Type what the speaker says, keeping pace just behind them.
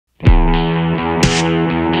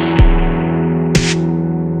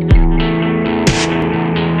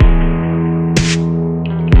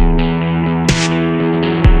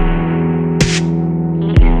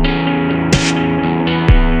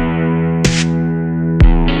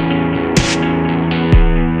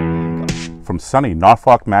sunny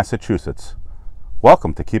Norfolk, Massachusetts.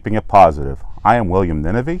 Welcome to Keeping It Positive. I am William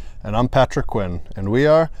Nineveh. And I'm Patrick Quinn, and we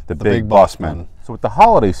are the Big Bossmen. So with the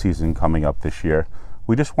holiday season coming up this year,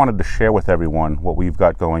 we just wanted to share with everyone what we've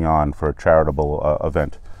got going on for a charitable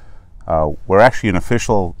event. We're actually an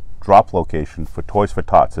official drop location for Toys for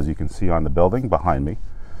Tots, as you can see on the building behind me,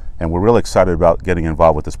 and we're really excited about getting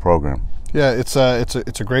involved with this program. Yeah, it's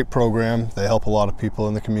a great program. They help a lot of people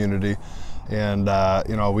in the community, and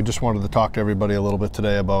we just wanted to talk to everybody a little bit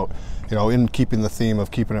today about, in keeping the theme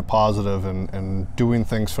of keeping it positive and doing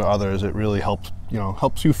things for others. It really helps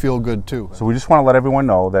you feel good too. So we just want to let everyone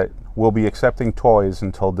know that we'll be accepting toys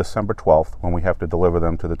until December 12th, when we have to deliver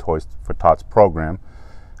them to the Toys for Tots program.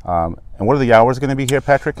 And what are the hours going to be here,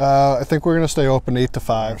 Patrick? I think we're going to stay open 8 to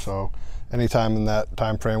 5, so anytime in that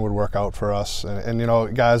time frame would work out for us.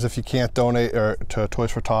 And guys, if you can't donate to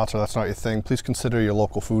Toys for Tots, or that's not your thing, please consider your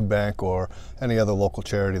local food bank or any other local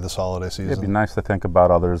charity this holiday season. It'd be nice to think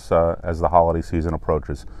about others as the holiday season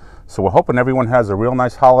approaches. So we're hoping everyone has a real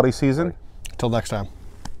nice holiday season. Until next time.